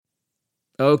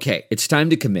Okay, it's time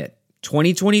to commit.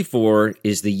 2024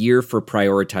 is the year for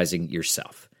prioritizing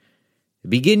yourself.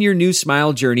 Begin your new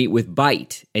smile journey with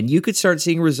Byte, and you could start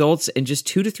seeing results in just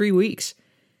 2 to 3 weeks.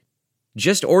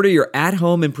 Just order your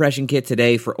at-home impression kit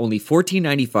today for only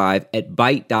 $14.95 at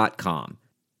Byte.com.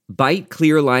 Byte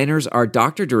clear aligners are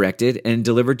doctor-directed and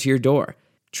delivered to your door.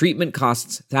 Treatment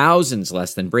costs thousands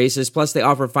less than braces, plus they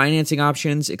offer financing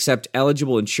options, accept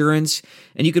eligible insurance,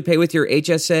 and you could pay with your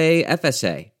HSA,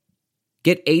 FSA.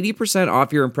 Get 80%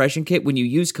 off your impression kit when you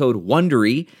use code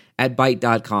WONDERY at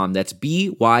Byte.com. That's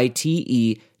BYTE.com.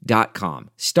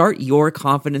 Start your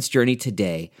confidence journey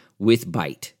today with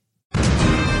Byte.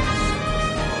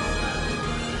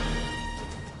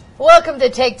 Welcome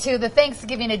to Take Two, the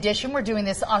Thanksgiving edition. We're doing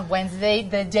this on Wednesday,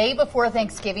 the day before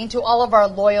Thanksgiving. To all of our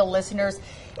loyal listeners,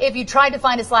 if you tried to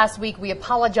find us last week, we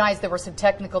apologize. There were some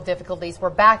technical difficulties.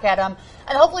 We're back at them,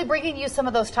 and hopefully bringing you some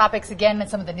of those topics again and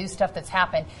some of the new stuff that's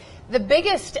happened. The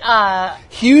biggest...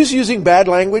 Hughes using bad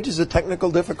language is a technical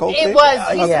difficulty? It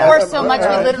was. He swore so much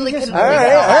we literally couldn't believe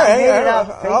it. All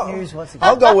right. Fake news once again.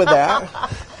 I'll go with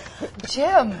that.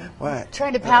 Jim, What?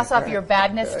 trying to pass off your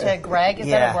badness to Greg. Is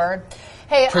that a word?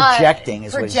 Hey, projecting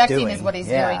is what he's doing. Projecting is what he's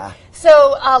doing.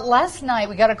 So last night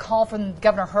we got a call from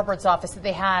Governor Herbert's office that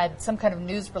they had some kind of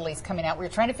news release coming out. We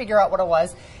were trying to figure out what it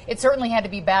was. It certainly had to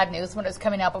be bad news when it was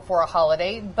coming out before a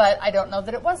holiday, but I don't know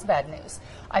that it was bad news.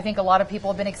 I think a lot of people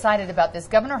have been excited about this.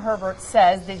 Governor Herbert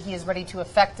says that he is ready to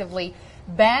effectively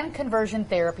ban conversion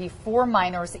therapy for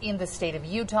minors in the state of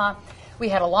Utah. We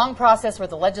had a long process where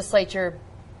the legislature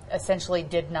essentially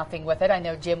did nothing with it. I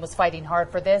know Jim was fighting hard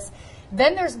for this.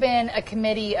 Then there's been a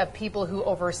committee of people who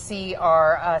oversee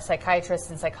our psychiatrists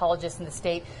and psychologists in the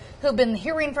state who've been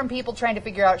hearing from people trying to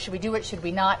figure out, should we do it, should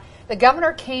we not? The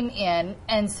governor came in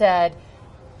and said,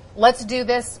 let's do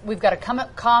this. We've got a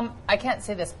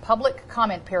public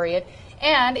comment period.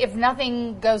 And if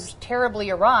nothing goes terribly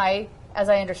awry, as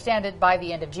I understand it, by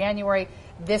the end of January,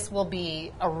 this will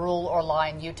be a rule or law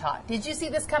in Utah. Did you see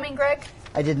this coming, Greg?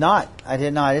 I did not.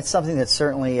 It's something that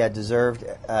certainly deserved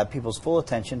people's full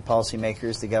attention,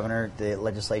 policymakers, the governor, the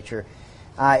legislature.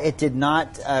 It did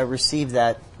not receive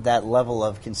that level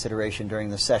of consideration during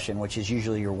the session, which is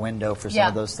usually your window for some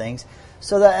of those things.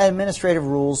 So the administrative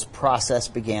rules process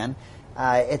began.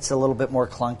 It's a little bit more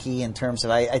clunky in terms of,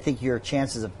 I think your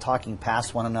chances of talking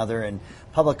past one another and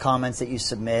public comments that you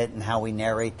submit and how we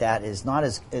narrate that is not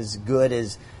as good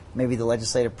as maybe the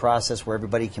legislative process where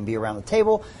everybody can be around the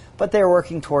table, but they're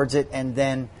working towards it. And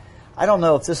then I don't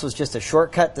know if this was just a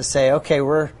shortcut to say, okay,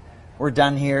 we're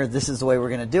done here, this is the way we're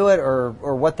going to do it, or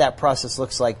what that process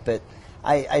looks like. But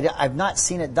I've not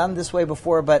seen it done this way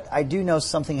before, but I do know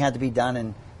something had to be done,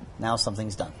 and now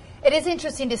something's done. It is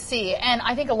interesting to see, and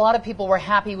I think a lot of people were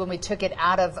happy when we took it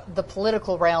out of the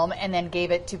political realm and then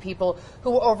gave it to people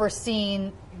who were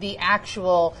overseeing the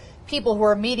actual people who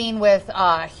are meeting with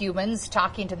humans,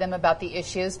 talking to them about the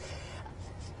issues.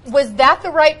 Was that the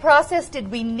right process?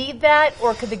 Did we need that,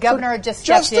 or could the governor have just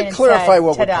stepped in and said, just to clarify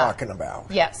what we're ta-da? talking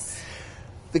about. Yes.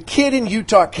 The kid in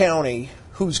Utah County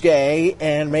who's gay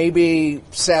and maybe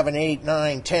 7, 8,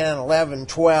 9, 10, 11,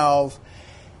 12,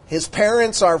 his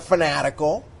parents are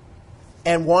fanatical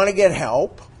and want to get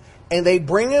help, and they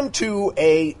bring him to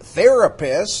a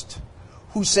therapist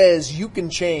who says, you can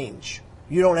change.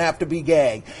 You don't have to be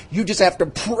gay. You just have to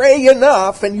pray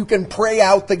enough, and you can pray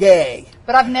out the gay.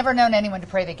 But I've never known anyone to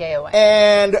pray the gay away.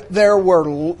 And there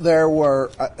were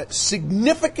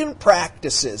significant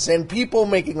practices, and people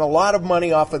making a lot of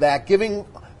money off of that, giving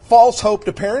false hope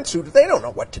to parents who they don't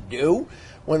know what to do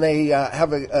when they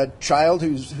have a child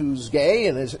who's gay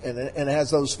and has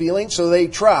those feelings. So they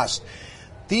trust.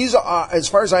 These are, as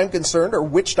far as I'm concerned, are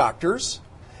witch doctors.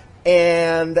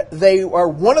 And they are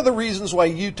one of the reasons why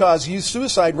Utah's youth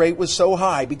suicide rate was so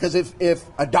high. Because if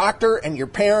a doctor and your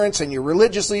parents and your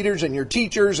religious leaders and your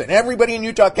teachers and everybody in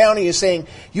Utah County is saying,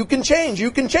 you can change,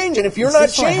 and if you're not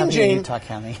changing, Utah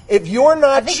County? if you're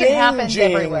not I think it happens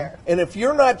changing, everywhere. and if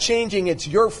you're not changing, it's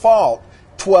your fault,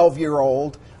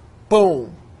 12-year-old,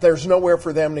 boom, there's nowhere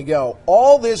for them to go.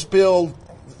 All this bill,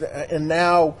 and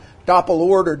now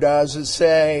Doppelorder does, is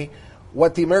say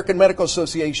what the American Medical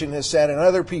Association has said and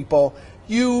other people,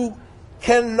 you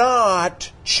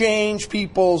cannot change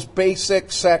people's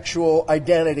basic sexual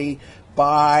identity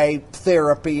by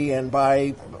therapy and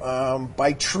by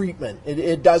treatment.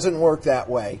 It doesn't work that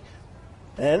way.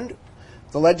 And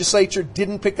the legislature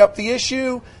didn't pick up the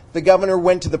issue. The governor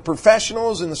went to the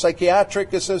professionals and the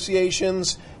psychiatric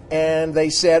associations, and they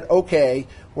said, okay,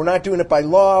 we're not doing it by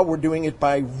law, we're doing it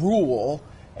by rule.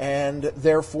 and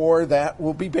therefore that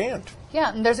will be banned.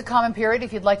 Yeah, and there's a comment period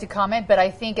if you'd like to comment, but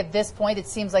I think at this point it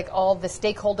seems like all the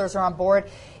stakeholders are on board.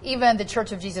 Even the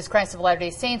Church of Jesus Christ of Latter-day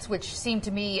Saints, which seemed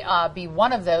to me be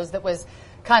one of those that was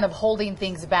kind of holding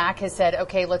things back, has said,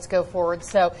 okay, let's go forward.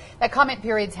 So that comment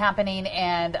period's happening,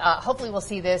 and hopefully we'll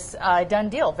see this done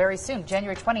deal very soon,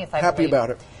 January 20th, I Happy believe. about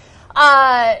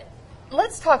it.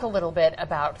 Let's talk a little bit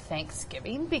about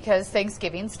Thanksgiving, because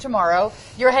Thanksgiving's tomorrow.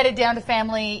 You're headed down to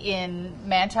family in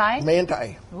Manti.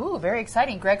 Manti. Ooh, very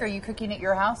exciting. Greg, are you cooking at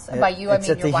your house? By you, I mean it's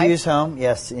at your the wife? Hughes home,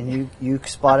 yes, and you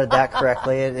spotted that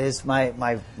correctly. It is my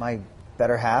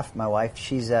better half, my wife.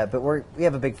 She's but we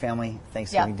have a big family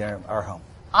Thanksgiving dinner at our home.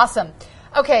 Awesome.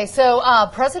 Okay, so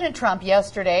President Trump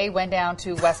yesterday went down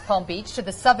to West Palm Beach to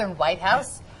the Southern White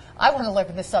House. I want to live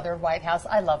in the Southern White House.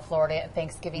 I love Florida at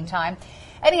Thanksgiving time.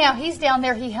 Anyhow, he's down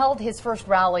there. He held his first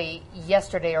rally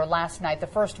yesterday or last night, the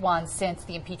first one since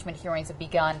the impeachment hearings have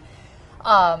begun.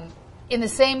 In the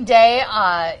same day,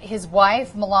 his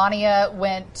wife, Melania,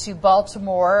 went to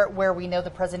Baltimore, where we know the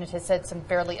president has said some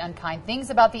fairly unkind things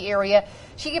about the area.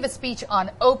 She gave a speech on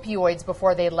opioids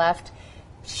before they left.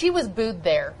 She was booed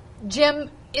there. Jim,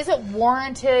 is it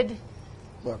warranted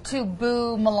to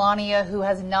boo Melania, who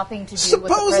has nothing to do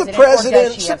with the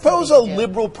president? Suppose a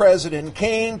liberal president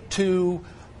came to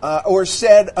or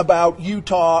said about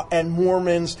Utah and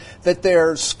Mormons that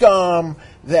they're scum,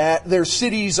 that their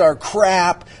cities are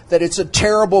crap, that it's a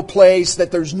terrible place,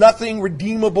 that there's nothing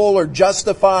redeemable or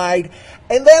justified.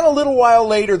 And then a little while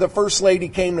later, the First Lady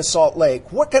came to Salt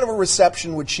Lake. What kind of a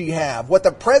reception would she have? What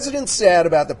the president said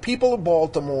about the people of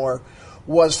Baltimore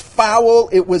was foul,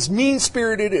 it was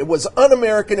mean-spirited, it was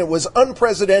un-American, it was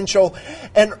unpresidential,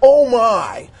 and oh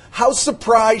my, how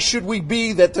surprised should we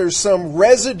be that there's some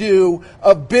residue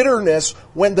of bitterness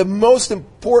when the most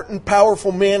important,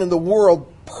 powerful man in the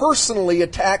world personally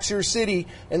attacks your city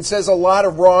and says a lot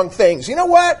of wrong things. You know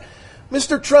what,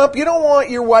 Mr. Trump, you don't want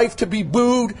your wife to be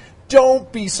booed.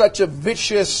 Don't be such a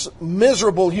vicious,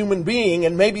 miserable human being,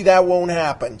 and maybe that won't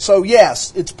happen. So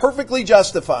yes, it's perfectly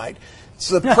justified. It's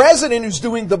the president who's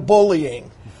doing the bullying,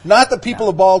 not the people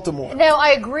of Baltimore. Now,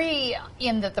 I agree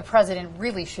in that the president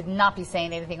really should not be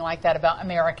saying anything like that about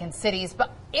American cities,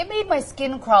 but it made my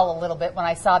skin crawl a little bit when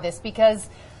I saw this, because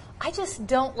I just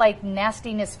don't like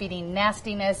nastiness feeding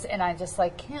nastiness, and I'm just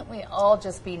like, can't we all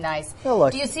just be nice? Well,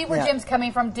 look, do you see where Jim's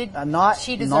coming from? Did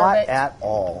she deserve not it? Not at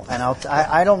all. And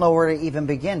I don't know where to even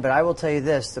begin, but I will tell you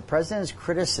this. The president's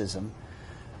criticism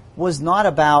was not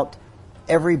about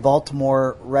every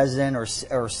Baltimore resident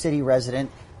or city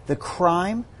resident. The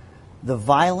crime, the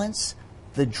violence,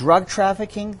 the drug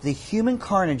trafficking, the human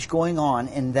carnage going on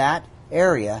in that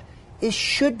area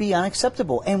should be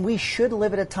unacceptable. And we should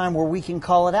live at a time where we can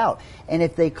call it out. And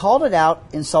if they called it out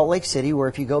in Salt Lake City, where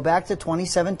if you go back to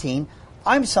 2017,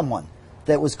 I'm someone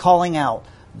that was calling out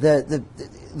the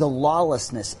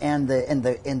lawlessness and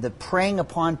the preying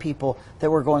upon people that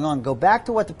were going on. Go back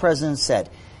to what the president said.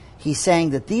 He's saying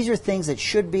that these are things that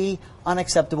should be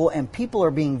unacceptable, and people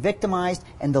are being victimized,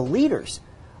 and the leaders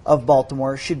of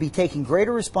Baltimore should be taking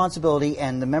greater responsibility,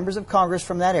 and the members of Congress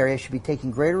from that area should be taking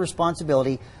greater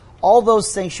responsibility. All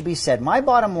those things should be said. My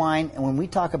bottom line, and when we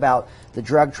talk about the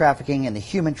drug trafficking and the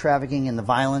human trafficking and the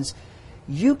violence,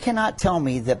 you cannot tell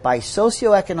me that by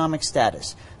socioeconomic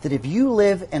status, that if you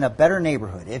live in a better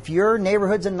neighborhood, if your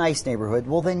neighborhood's a nice neighborhood,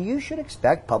 well, then you should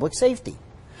expect public safety.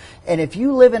 And if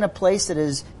you live in a place that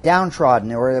is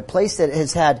downtrodden, or a place that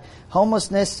has had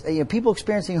homelessness, people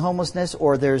experiencing homelessness,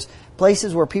 or there's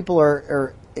places where people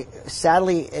are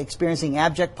sadly experiencing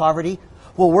abject poverty,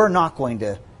 well, we're not going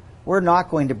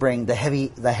to bring the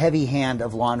heavy hand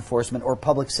of law enforcement or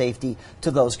public safety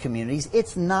to those communities.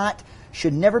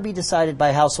 Should never be decided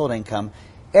by household income.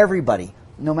 Everybody,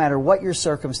 no matter what your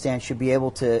circumstance, should be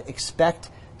able to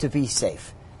expect to be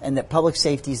safe, and that public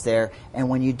safety is there. And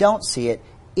when you don't see it,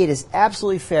 it is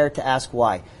absolutely fair to ask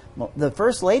why. The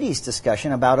First Lady's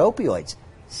discussion about opioids,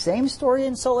 same story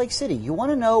in Salt Lake City. You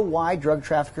want to know why drug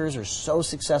traffickers are so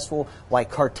successful, why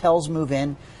cartels move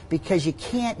in? Because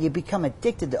you become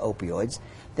addicted to opioids.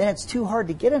 Then it's too hard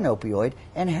to get an opioid,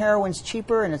 and heroin's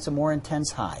cheaper, and it's a more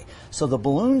intense high. So the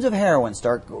balloons of heroin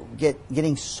start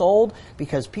getting sold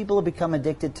because people have become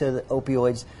addicted to the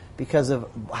opioids because of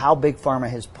how Big Pharma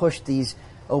has pushed these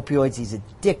opioids, these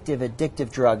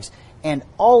addictive drugs. And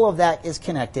all of that is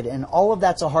connected, and all of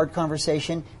that's a hard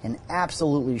conversation and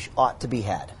absolutely ought to be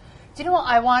had. Do you know what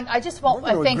I want? I just want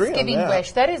a Thanksgiving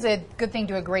wish. That is a good thing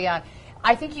to agree on.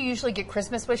 I think you usually get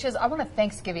Christmas wishes. I want a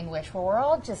Thanksgiving wish where we're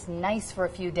all just nice for a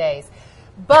few days.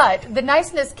 But the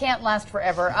niceness can't last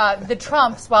forever. The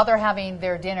Trumps, while they're having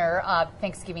their dinner,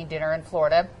 Thanksgiving dinner in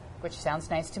Florida, which sounds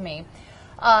nice to me,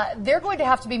 they're going to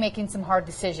have to be making some hard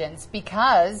decisions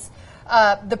because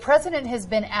the president has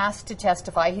been asked to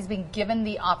testify. He's been given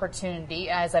the opportunity,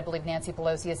 as I believe Nancy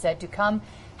Pelosi has said, to come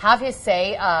have his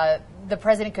say. The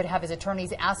president could have his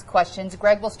attorneys ask questions.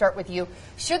 Greg, we'll start with you.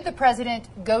 Should the president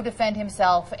go defend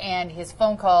himself and his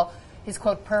phone call, his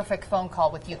quote perfect phone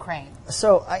call with Ukraine?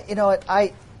 So I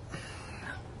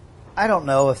don't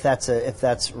know if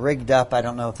that's rigged up. I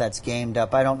don't know if that's gamed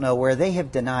up. I don't know, where they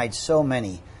have denied so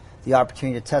many the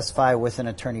opportunity to testify with an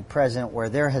attorney present, where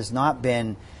there has not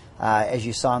been, as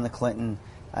you saw in the Clinton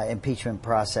impeachment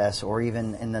process, or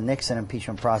even in the Nixon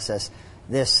impeachment process,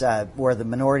 this where the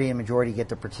minority and majority get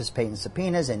to participate in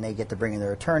subpoenas and they get to bring in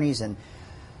their attorneys, and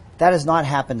that has not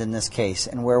happened in this case.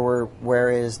 And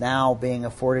where it is now being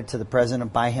afforded to the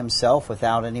president by himself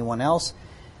without anyone else.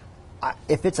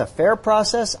 If it's a fair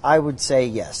process, I would say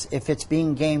yes. If it's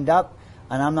being gamed up,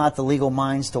 and I'm not the legal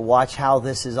minds to watch how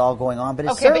this is all going on, but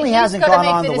it certainly hasn't gone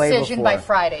on the way before. He's got to make the decision by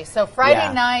Friday. So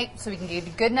Friday night, so we can get a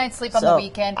good night's sleep on the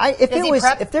weekend.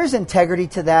 If there's integrity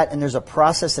to that, and there's a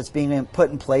process that's being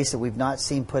put in place that we've not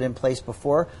seen put in place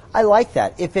before, I like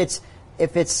that. If it's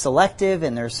selective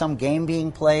and there's some game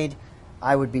being played,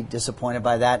 I would be disappointed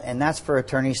by that, and that's for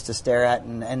attorneys to stare at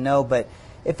and know. But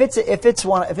if it's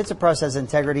a process of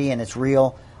integrity and it's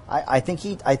real, I think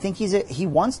he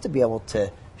wants to be able to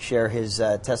share his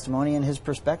testimony and his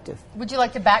perspective. Would you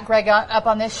like to back Greg up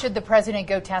on this? Should the president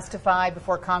go testify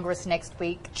before Congress next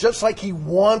week? Just like he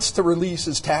wants to release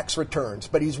his tax returns,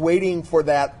 but he's waiting for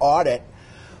that audit.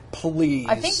 Please.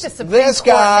 I think the Supreme this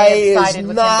Court guy is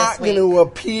not going to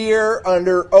appear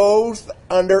under oath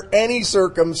under any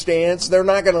circumstance. They're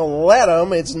not going to let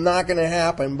him. It's not going to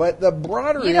happen. But the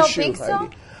broader issue. You don't think so?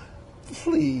 Heidi,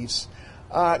 please.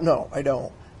 No, I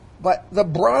don't. But the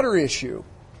broader issue.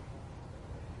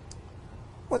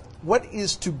 What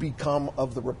is to become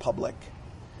of the republic?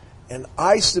 And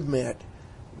I submit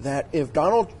that if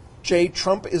Donald J.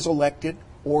 Trump is elected,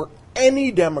 or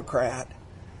any Democrat,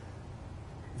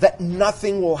 that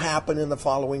nothing will happen in the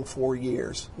following 4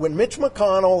 years. When Mitch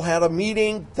McConnell had a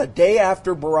meeting the day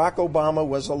after Barack Obama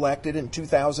was elected in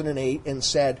 2008 and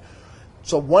said,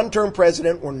 so one-term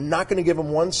president, we're not going to give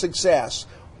him one success.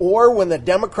 Or when the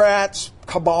Democrats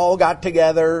cabal got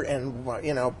together and,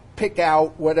 pick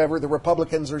out whatever the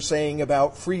Republicans are saying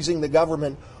about freezing the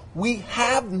government, we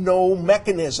have no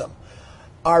mechanism.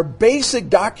 Our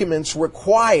basic documents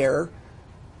require,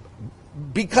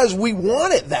 because we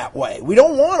want it that way. We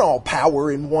don't want all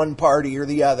power in one party or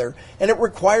the other. And it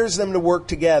requires them to work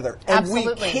together. And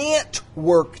Absolutely. We can't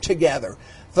work together.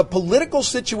 The political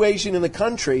situation in the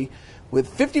country with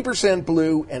 50%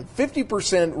 blue and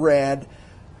 50% red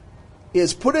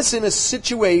is put us in a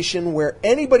situation where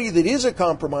anybody that is a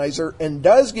compromiser and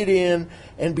does get in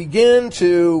and begin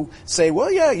to say,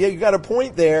 well, yeah, you got a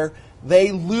point there,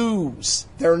 they lose.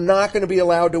 They're not going to be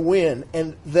allowed to win.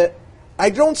 And I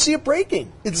don't see it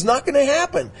breaking. It's not going to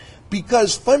happen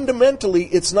because fundamentally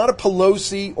it's not a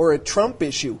Pelosi or a Trump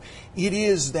issue. It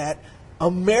is that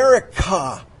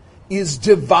America is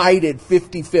divided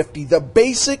 50-50. The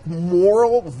basic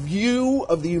moral view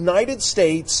of the United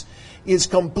States is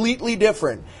completely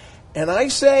different. And I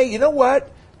say, you know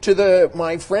what? To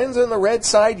my friends on the red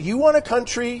side, you want a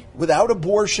country without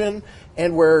abortion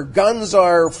and where guns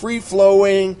are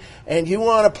free-flowing, and you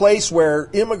want a place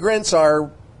where immigrants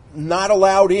are not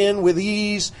allowed in with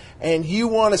ease, and you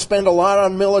want to spend a lot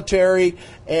on military,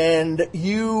 and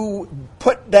you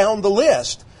put down the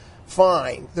list.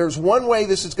 Fine. There's one way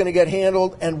this is going to get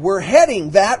handled, and we're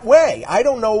heading that way. I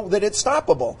don't know that it's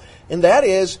stoppable. And that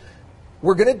is,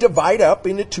 we're going to divide up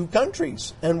into two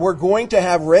countries. And we're going to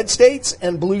have red states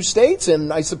and blue states,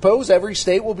 and I suppose every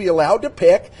state will be allowed to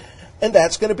pick, and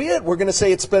that's going to be it. We're going to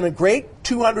say it's been a great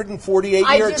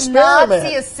 248-year experiment. I do not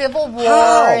see a civil war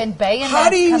and bayonets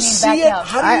coming back up.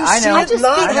 How do you see it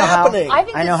not happening? I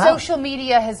think that social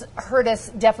media has hurt us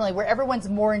definitely, where everyone's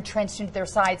more entrenched into their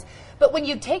sides. But when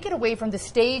you take it away from the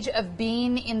stage of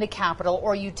being in the Capitol,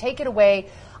 or you take it away,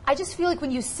 I just feel like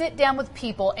when you sit down with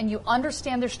people and you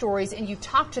understand their stories and you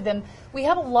talk to them, we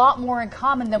have a lot more in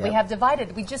common than we have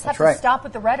divided. We just have to stop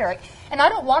with the rhetoric. And I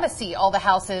don't want to see all the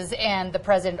houses and the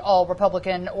president all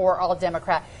Republican or all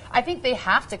Democrat. I think they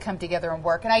have to come together and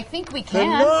work, and I think we can.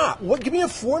 They're not. Give me a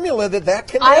formula that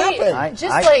can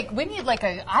happen. We need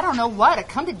I don't know what, a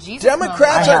come to Jesus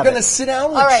Democrats are going to sit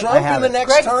down with Trump in the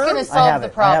next term? Greg's going to solve the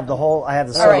problem. I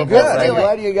have the All right, good. I'm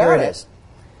glad you got Here it. it is.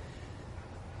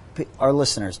 Our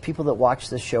listeners, people that watch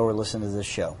this show or listen to this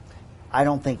show, I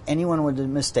don't think anyone would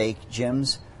mistake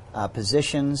Jim's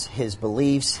positions, his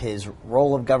beliefs, his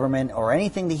role of government, or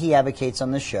anything that he advocates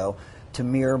on this show to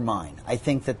mirror mine. I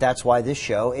think that that's why this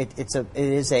show, it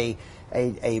is a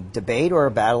debate or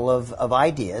a battle of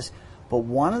ideas. But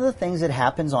one of the things that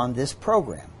happens on this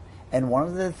program, and one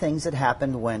of the things that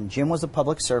happened when Jim was a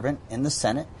public servant in the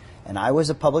Senate and I was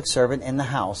a public servant in the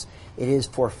House, it is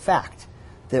for fact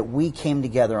that we came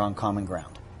together on common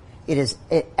ground. It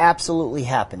absolutely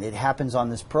happened. It happens on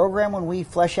this program when we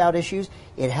flesh out issues.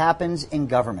 It happens in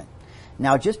government.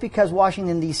 Now, just because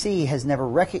Washington, D.C. has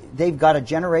never they've got a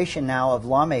generation now of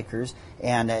lawmakers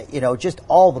and, just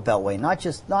all the Beltway, not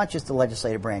just the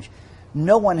legislative branch.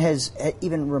 No one has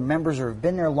even remembers or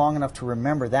been there long enough to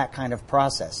remember that kind of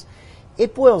process.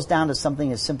 It boils down to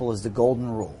something as simple as the golden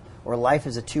rule, or life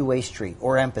is a two-way street,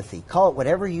 or empathy. Call it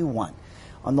whatever you want.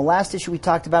 On the last issue we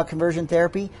talked about conversion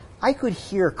therapy, I could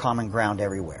hear common ground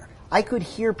everywhere. I could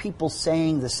hear people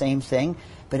saying the same thing,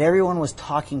 but everyone was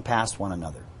talking past one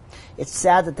another. It's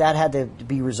sad that had to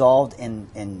be resolved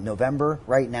in November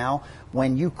right now,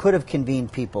 when you could have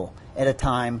convened people at a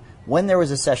time when there was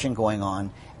a session going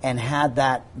on and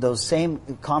had those same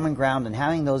common ground and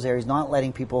having those areas, not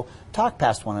letting people talk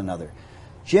past one another.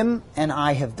 Jim and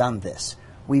I have done this.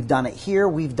 We've done it here.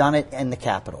 We've done it in the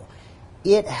Capitol.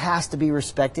 It has to be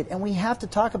respected, and we have to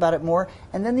talk about it more.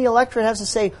 And then the electorate has to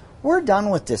say, we're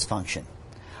done with dysfunction.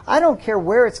 I don't care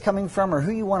where it's coming from or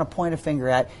who you want to point a finger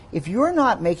at. If you're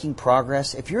not making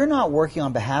progress, if you're not working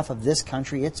on behalf of this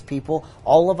country, its people,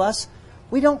 all of us,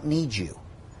 we don't need you.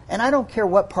 And I don't care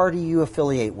what party you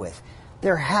affiliate with.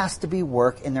 There has to be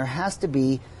work, and there has to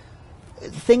be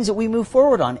things that we move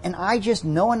forward on. And I just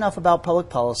know enough about public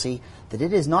policy that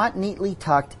it is not neatly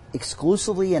tucked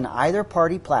exclusively in either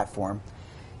party platform.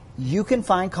 You can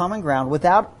find common ground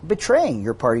without betraying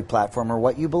your party platform or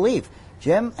what you believe.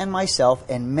 Jim and myself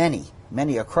and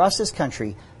many across this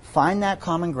country find that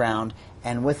common ground,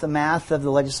 and with the math of the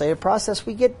legislative process,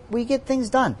 we get things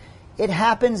done. It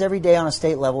happens every day on a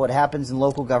state level. It happens in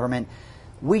local government.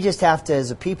 We just have to,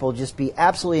 as a people, just be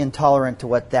absolutely intolerant to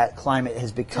what that climate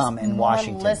has become in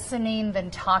Washington. More listening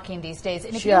than talking these days.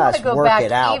 And if you want to go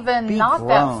back even not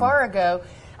that far ago,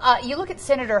 you look at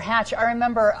Senator Hatch. I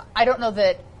remember, I don't know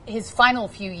that his final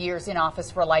few years in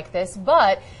office were like this,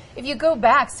 but if you go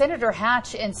back, Senator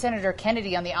Hatch and Senator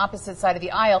Kennedy on the opposite side of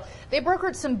the aisle, they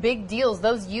brokered some big deals.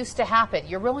 Those used to happen.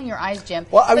 You're rolling your eyes, Jim.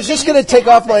 Well, I was just going to take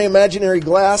off my imaginary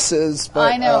glasses.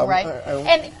 But, I know, right?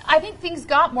 And I think things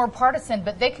got more partisan,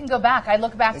 but they can go back. I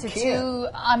look back to They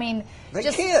can't.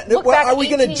 Are we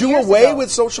going to do away with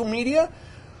social media?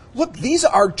 Look, these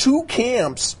are two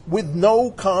camps with no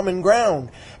common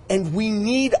ground. And we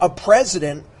need a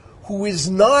president who is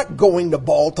not going to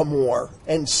Baltimore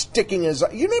and sticking his...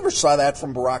 You never saw that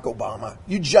from Barack Obama.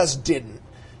 You just didn't.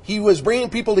 He was bringing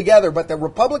people together, but the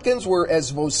Republicans were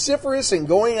as vociferous in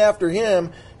going after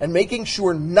him and making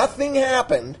sure nothing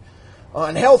happened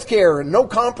on health care and no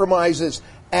compromises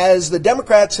as the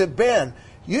Democrats have been.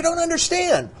 You don't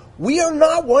understand. We are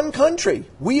not one country.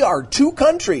 We are two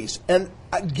countries. And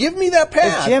give me that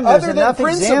path. Jim, other than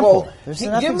principle,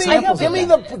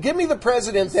 give me the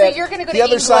president so that you're go the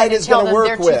other side is going to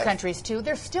work with. They're two countries too.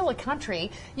 They're still a country.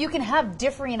 You can have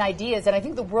differing ideas, and I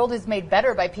think the world is made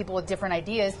better by people with different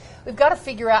ideas. We've got to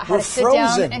figure out how to sit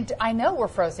down. And I know we're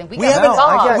frozen. We've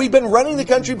been running the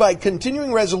country by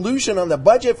continuing resolution on the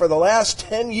budget for the last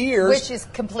 10 years, which is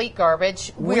complete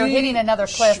garbage. We're hitting another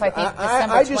cliff. I think December 20th.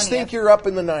 I just think you're up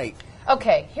in the night.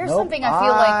 Okay, here's something I feel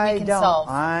like we can solve.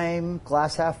 I'm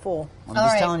glass half full. I'm All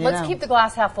just right, telling you let's keep the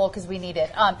glass half full because we need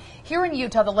it. Here in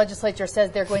Utah, the legislature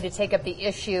says they're going to take up the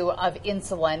issue of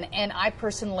insulin, and I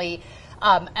personally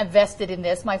am vested in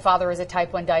this. My father is a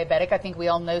type 1 diabetic. I think we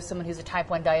all know someone who's a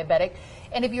type 1 diabetic.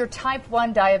 And if you're type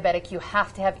 1 diabetic, you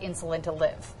have to have insulin to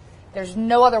live. There's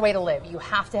no other way to live. You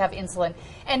have to have insulin.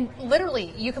 And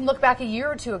literally, you can look back a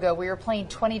year or two ago where you're paying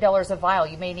 $20 a vial.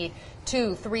 You may need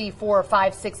 2, 3, 4,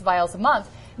 5, 6 vials a month.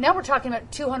 Now we're talking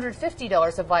about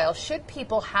 $250 a vial. Should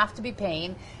people have to be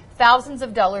paying thousands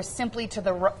of dollars simply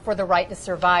for the right to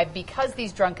survive because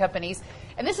these drug companies,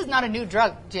 and this is not a new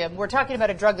drug, Jim. We're talking about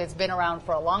a drug that's been around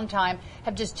for a long time,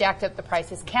 have just jacked up the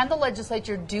prices. Can the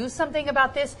legislature do something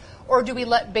about this, or do we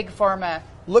let Big Pharma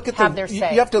have their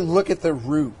say? You have to look at the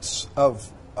roots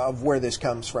of where this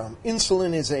comes from.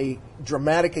 Insulin is a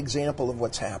dramatic example of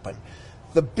what's happened.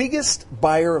 The biggest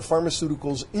buyer of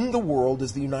pharmaceuticals in the world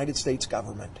is the United States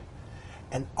government.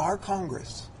 And our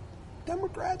Congress,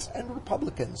 Democrats and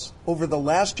Republicans, over the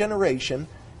last generation,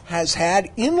 has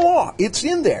had in law, it's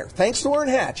in there, thanks to Orrin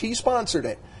Hatch, he sponsored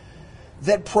it,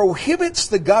 that prohibits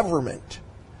the government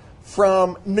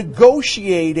from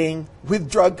negotiating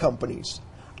with drug companies.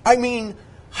 I mean,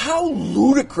 how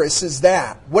ludicrous is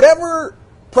that? Whatever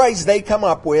price they come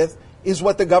up with is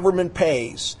what the government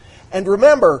pays. And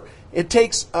remember, it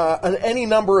takes any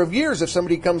number of years if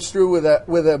somebody comes through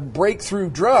with a breakthrough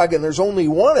drug and there's only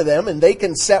one of them and they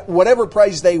can set whatever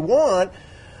price they want.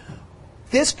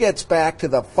 This gets back to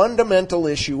the fundamental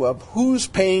issue of who's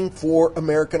paying for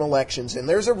American elections. And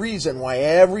there's a reason why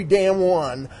every damn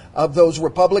one of those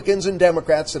Republicans and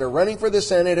Democrats that are running for the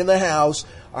Senate and the House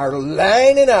are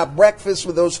lining up breakfast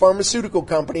with those pharmaceutical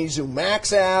companies who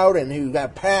max out and who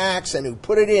got PACs and who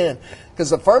put it in. Because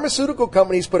the pharmaceutical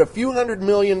companies put a few $100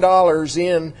 million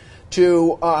in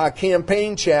to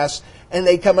campaign chest, and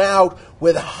they come out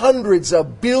with hundreds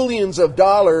of billions of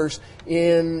dollars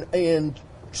in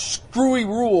screwy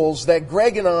rules that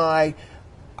Greg and I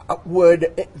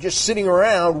would, just sitting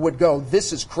around, would go,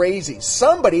 this is crazy.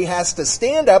 Somebody has to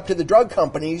stand up to the drug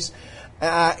companies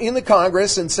in the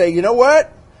Congress and say, you know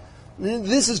what?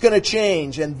 This is going to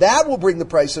change, and that will bring the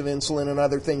price of insulin and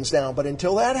other things down. But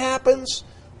until that happens,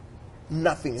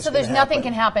 nothing is going to happen. So there's nothing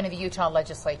can happen in the Utah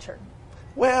legislature?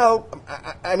 Well,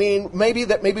 I mean, maybe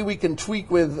we can tweak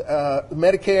with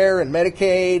Medicare and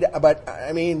Medicaid, but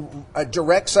I mean, a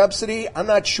direct subsidy, I'm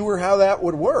not sure how that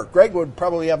would work. Greg would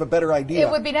probably have a better idea.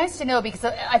 It would be nice to know, because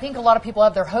I think a lot of people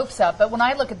have their hopes up, but when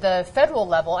I look at the federal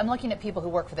level, I'm looking at people who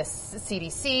work for the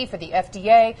CDC, for the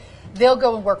FDA. They'll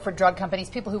go and work for drug companies.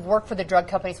 People who've worked for the drug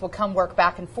companies will come work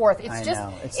back and forth.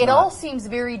 It all seems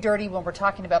very dirty when we're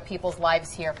talking about people's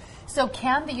lives here. So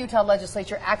can the Utah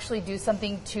legislature actually do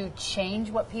something to change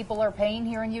what people are paying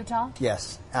here in Utah?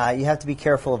 Yes. You have to be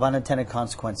careful of unintended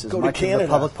consequences. Go to Canada. Much of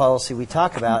the public policy we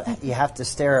talk about, you have to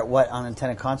stare at what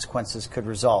unintended consequences could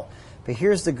result. But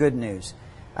here's the good news.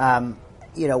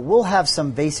 We'll have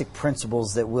some basic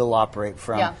principles that we'll operate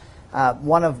from. Yeah.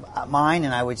 One of mine,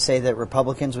 and I would say that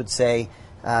Republicans would say,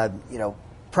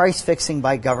 price fixing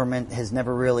by government has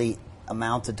never really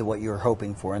amounted to what you're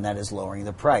hoping for, and that is lowering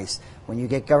the price. When you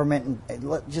get government,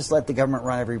 just let the government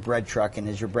run every bread truck, and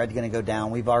is your bread going to go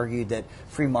down? We've argued that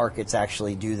free markets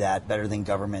actually do that better than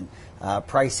government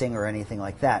pricing or anything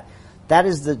like that. That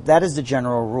is the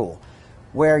general rule.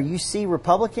 Where you see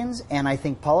Republicans and I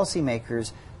think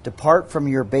policymakers depart from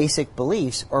your basic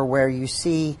beliefs, or where you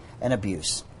see an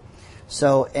abuse.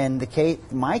 So in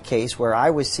my case, where I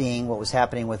was seeing what was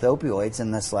happening with opioids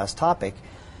in this last topic,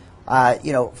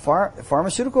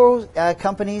 pharmaceutical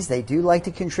companies, they do like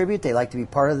to contribute. They like to be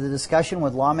part of the discussion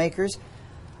with lawmakers.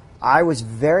 I was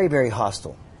very, very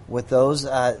hostile with those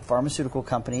pharmaceutical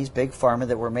companies, big pharma,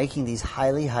 that were making these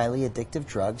highly, highly addictive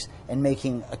drugs and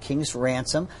making a king's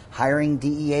ransom, hiring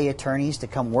DEA attorneys to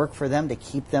come work for them to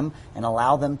keep them and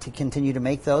allow them to continue to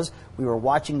make those. We were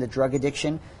watching the drug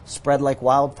addiction spread like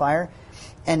wildfire.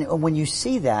 And when you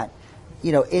see that,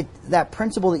 that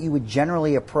principle that you would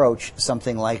generally approach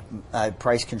something like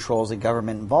price controls and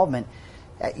government involvement,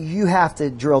 you have to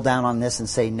drill down on this and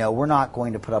say, no, we're not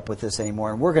going to put up with this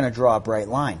anymore, and we're going to draw a bright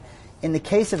line. In the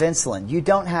case of insulin, you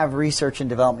don't have research and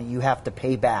development you have to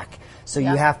pay back. So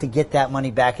you have to get that money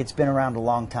back. It's been around a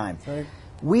long time. Right.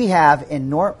 We have,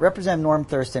 Representative Norm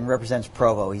Thurston represents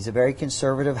Provo. He's a very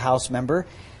conservative House member.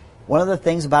 One of the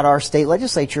things about our state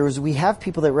legislature is we have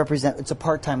people that represent, it's a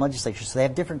part-time legislature, so they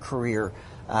have different career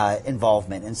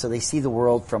involvement, and so they see the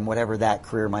world from whatever that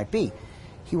career might be.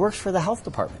 He works for the health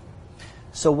department.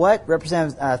 So what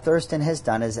Representative Thurston has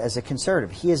done is, as a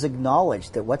conservative, he has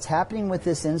acknowledged that what's happening with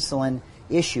this insulin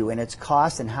issue and its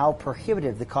cost and how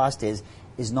prohibitive the cost is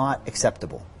not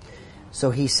acceptable.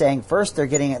 So he's saying, first,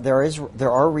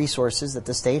 there are resources that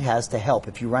the state has to help.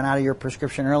 If you run out of your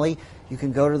prescription early, you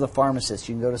can go to the pharmacist,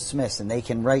 you can go to Smith's, and they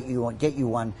can get you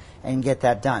one and get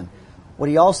that done. What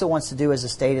he also wants to do as a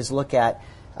state is look at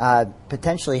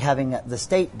potentially having the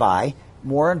state buy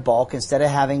more in bulk instead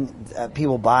of having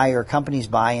people buy or companies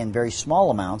buy in very small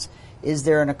amounts. Is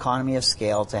there an economy of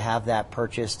scale to have that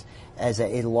purchased as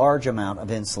a large amount of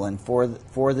insulin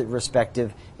for the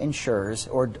respective insurers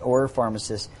or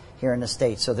pharmacists here in the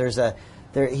state? So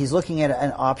he's looking at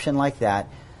an option like that.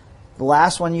 The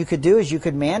last one you could do is you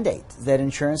could mandate that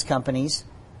insurance companies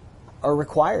are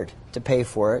required to pay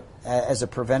for it as a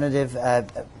preventative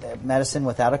medicine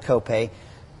without a copay.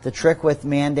 The trick with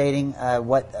mandating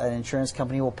what an insurance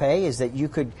company will pay is that you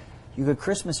could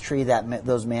Christmas tree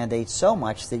those mandates so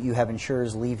much that you have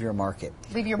insurers leave your market.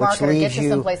 Leave your market or get you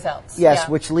someplace else. Yes,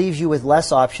 which leaves you with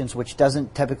less options, which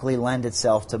doesn't typically lend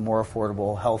itself to more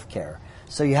affordable health care.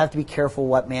 So you have to be careful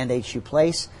what mandates you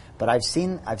place. But I've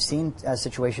seen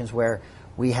situations where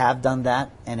we have done that,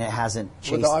 and it hasn't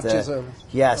chased with autism.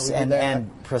 Yes,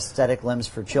 and prosthetic limbs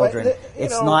for children.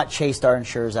 It's not chased our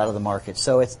insurers out of the market.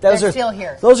 So those are still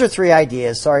here. Those are three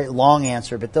ideas. Sorry, long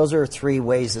answer, but those are three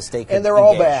ways the state could and they're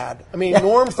all bad. I mean,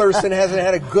 Norm Thurston hasn't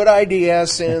had a good idea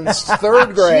since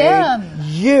third grade. Jim.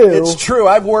 you. It's true.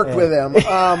 I've worked with them.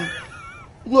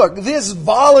 Look, this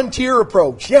volunteer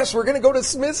approach. Yes, we're going to go to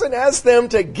Smiths and ask them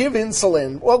to give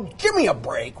insulin. Well, give me a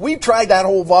break. We've tried that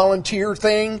whole volunteer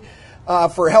thing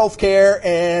for healthcare,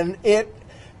 and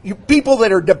people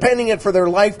that are depending it for their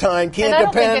lifetime can't and I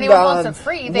don't depend think anyone on wants it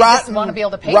free. They just want to be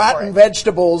able to pay for rotten it.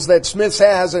 vegetables that Smiths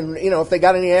has, and if they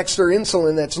got any extra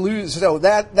insulin that's loose, so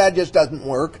that just doesn't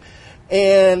work.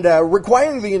 And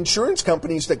requiring the insurance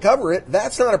companies to cover it,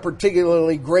 that's not a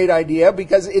particularly great idea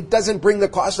because it doesn't bring the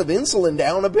cost of insulin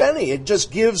down a penny. It just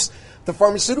gives the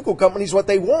pharmaceutical companies what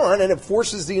they want, and it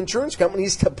forces the insurance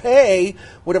companies to pay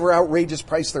whatever outrageous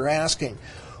price they're asking.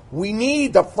 We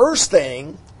need the first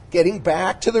thing, getting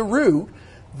back to the root,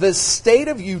 the state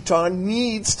of Utah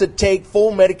needs to take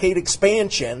full Medicaid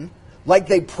expansion like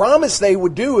they promised they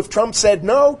would do if Trump said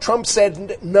no. Trump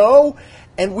said no.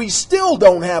 And we still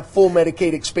don't have full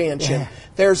Medicaid expansion. Yeah.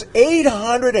 There's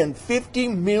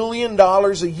 $850 million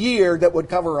a year that would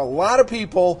cover a lot of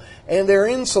people and their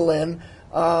insulin.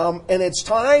 And it's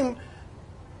time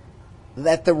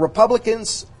that the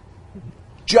Republicans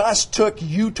just took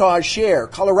Utah's share.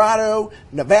 Colorado,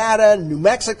 Nevada, New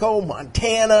Mexico,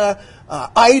 Montana,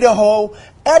 Idaho,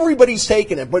 everybody's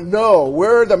taking it. But no,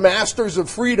 we're the masters of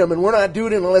freedom, and we're not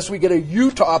doing it unless we get a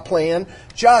Utah plan.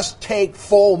 Just take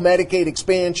full Medicaid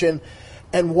expansion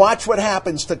and watch what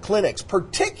happens to clinics,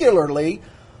 particularly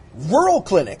rural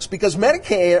clinics, because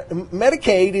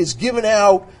Medicaid is given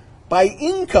out by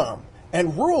income,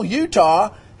 and rural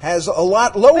Utah has a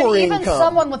lot lower income. income.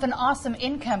 Someone with an awesome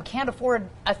income can't afford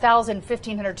 $1,000,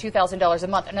 $1,500, $2,000 a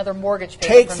month, another mortage payment.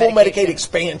 Take for full medication. Medicaid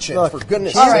expansion, Look, for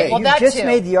goodness all sake. right, well, you that just too.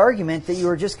 made the argument that you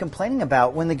were just complaining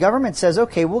about. When the government says,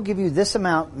 okay, we'll give you this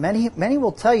amount, many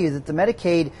will tell you that the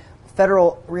Medicaid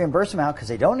federal reimbursement amount, because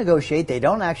they don't negotiate, they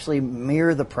don't actually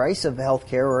mirror the price of health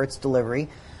care or its delivery,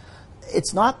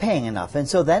 it's not paying enough. And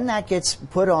so then that gets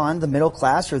put on the middle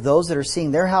class or those that are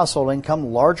seeing their household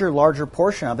income, larger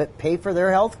portion of it, pay for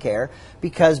their health care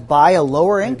because by a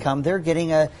lower income, they're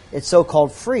getting it's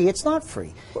so-called free. It's not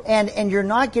free. And you're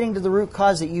not getting to the root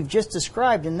cause that you've just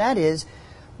described, and that is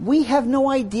we have no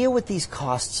idea what these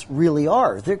costs really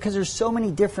are because there's so many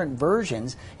different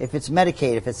versions, if it's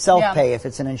Medicaid, if it's self-pay, if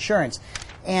it's an insurance.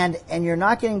 And you're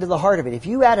not getting to the heart of it. If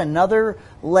you add another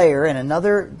layer and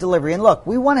another delivery, and look,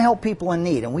 we want to help people in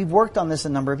need, and we've worked on this a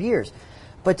number of years.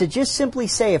 But to just simply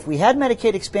say, if we had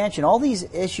Medicaid expansion, all these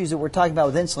issues that we're talking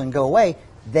about with insulin go away,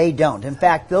 they don't. In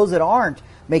fact, those that aren't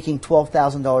making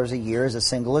 $12,000 a year as a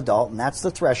single adult, and that's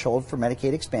the threshold for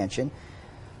Medicaid expansion,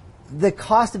 the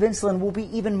cost of insulin will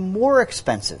be even more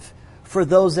expensive for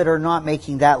those that are not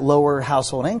making that lower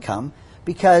household income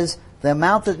because the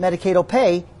amount that Medicaid will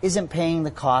pay isn't paying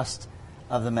the cost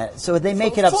of the so they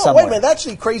make it up somewhere. Wait a minute, that's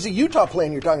the crazy Utah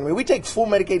plan you're talking about. We take full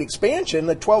Medicaid expansion,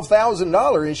 the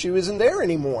 $12,000 issue isn't there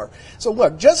anymore. So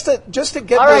look, just to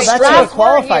get all this right, that's who it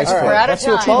qualifies for. We're out of That's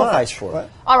who it time. qualifies for.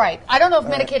 All right, I don't know if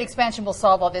Medicaid expansion will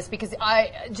solve all this because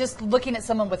just looking at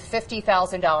someone with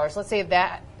 $50,000, let's say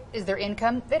that is their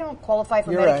income, they don't qualify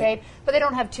for Medicaid, right. but they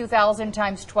don't have 2,000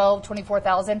 times 12,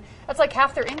 24,000. That's like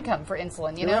half their income for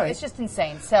insulin, you know? Right. It's just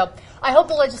insane. So I hope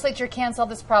the legislature can solve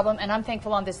this problem, and I'm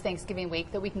thankful on this Thanksgiving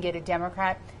week that we can get a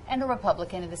Democrat and a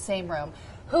Republican in the same room,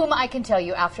 whom I can tell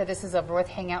you after this is over with,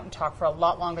 hang out and talk for a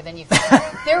lot longer than you think.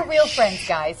 They're real friends,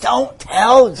 guys. Don't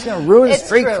tell. It's going to ruin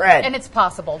street true, cred. and it's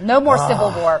possible. No more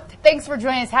civil war. Thanks for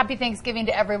joining us. Happy Thanksgiving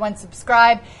to everyone.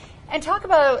 Subscribe. And talk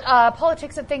about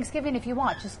politics at Thanksgiving if you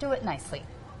want. Just do it nicely.